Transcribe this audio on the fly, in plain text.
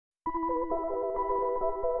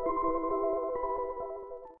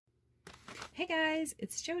Hey guys,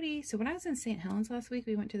 it's Jody. So when I was in St. Helens last week,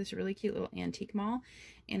 we went to this really cute little antique mall,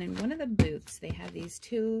 and in one of the booths they had these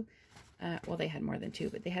two, well, they had more than two,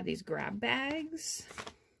 but they had these grab bags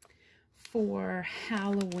for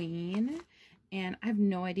Halloween, and I have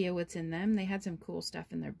no idea what's in them. They had some cool stuff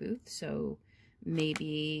in their booth, so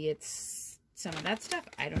maybe it's some of that stuff.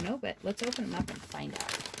 I don't know, but let's open them up and find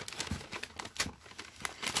out.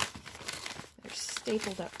 They're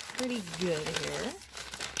stapled up pretty good here.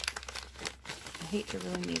 I hate to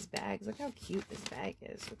ruin these bags. Look how cute this bag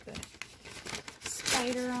is with the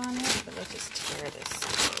spider on it. But let's just tear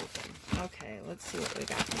this open. Okay, let's see what we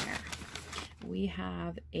got in here. We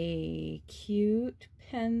have a cute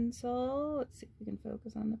pencil. Let's see if we can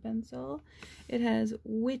focus on the pencil. It has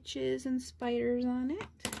witches and spiders on it.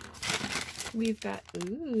 We've got,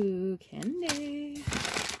 ooh, candy.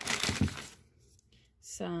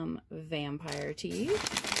 Some vampire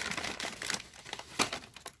teeth.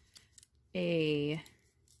 A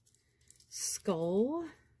skull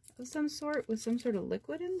of some sort with some sort of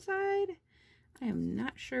liquid inside. I am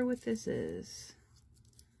not sure what this is.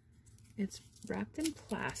 It's wrapped in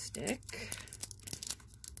plastic.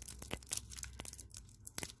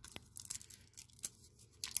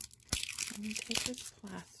 Let me take this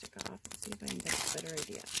plastic off and see if I can get a better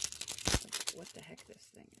idea of what the heck this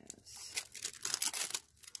thing is.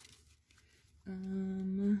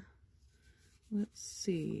 Let's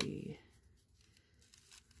see.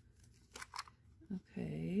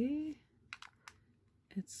 Okay,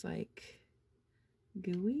 it's like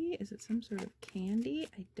gooey. Is it some sort of candy?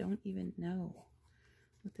 I don't even know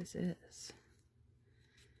what this is.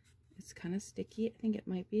 It's kind of sticky. I think it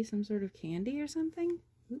might be some sort of candy or something.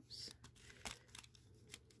 Oops.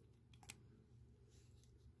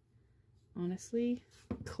 Honestly,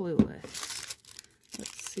 clueless.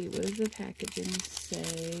 Let's see, what does the packaging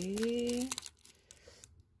say?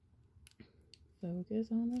 Focus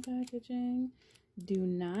on the packaging. Do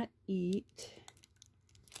not eat.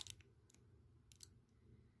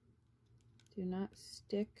 Do not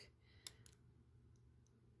stick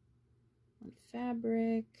on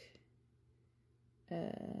fabric. But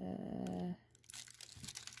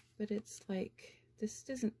it's like, this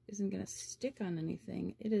isn't gonna stick on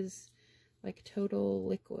anything. It is like total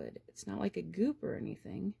liquid. It's not like a goop or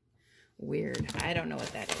anything. Weird. I don't know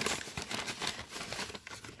what that is.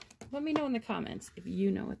 Let me know in the comments if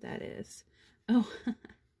you know what that is. Oh,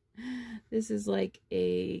 this is like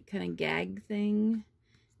a kind of gag thing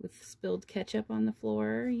with spilled ketchup on the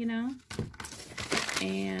floor, you know?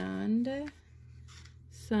 And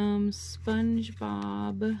some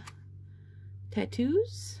SpongeBob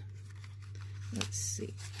tattoos. Let's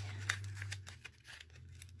see.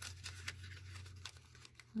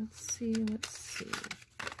 Let's see.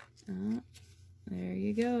 Oh, there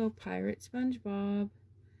you go. Pirate SpongeBob.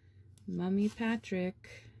 Mummy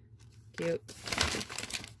Patrick. Cute.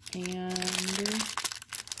 And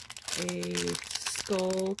a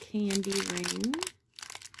skull candy ring.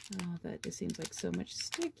 Oh, that just seems like so much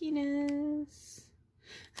stickiness.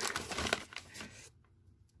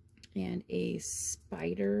 And a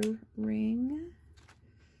spider ring.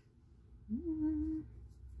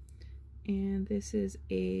 And this is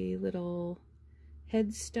a little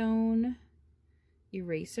headstone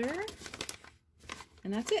eraser.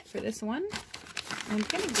 And that's it for this one. I'm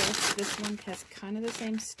gonna guess this one has kind of the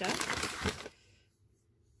same stuff.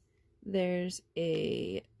 There's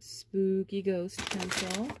a spooky ghost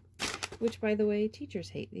pencil, which, by the way, teachers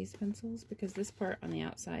hate these pencils because this part on the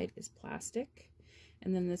outside is plastic,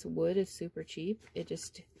 and then this wood is super cheap. It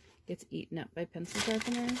just gets eaten up by pencil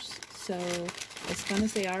sharpeners. So, as fun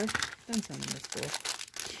as they are, don't send them to school.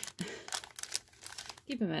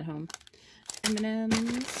 Keep them at home.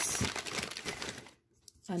 M&M's.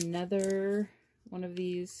 Another one of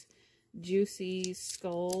these juicy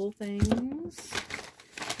skull things,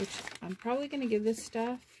 which I'm probably going to give this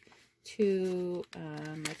stuff to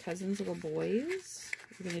my cousin's little boys.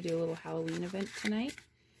 We're going to do a little Halloween event tonight.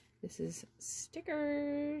 This is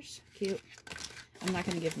stickers. Cute. I'm not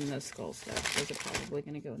going to give them those skull stuff. Those are probably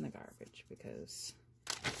going to go in the garbage because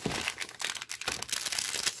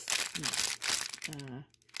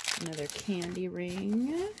another candy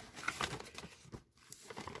ring.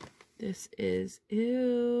 This is,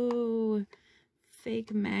 ew,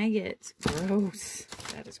 fake maggots. Gross.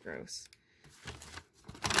 That is gross.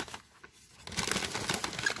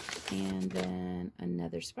 And then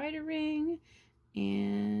another spider ring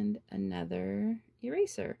and another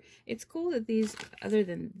eraser. It's cool that these, other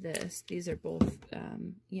than this, these are both,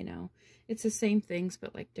 you know, it's the same things,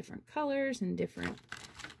 but like different colors and different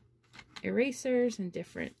erasers and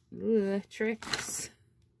different tricks,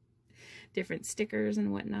 different stickers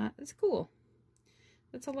and whatnot. It's cool.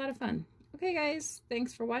 That's a lot of fun. Okay, guys,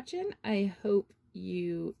 thanks for watching. I hope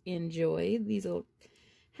you enjoy these little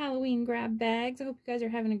Halloween grab bags. I hope you guys are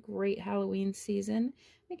having a great Halloween season.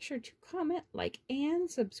 Make sure to comment, like, and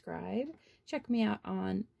subscribe. Check me out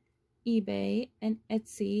on eBay and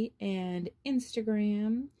Etsy and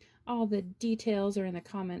Instagram. All the details are in the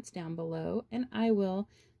comments down below, and I will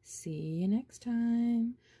see you next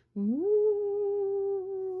time. Woo!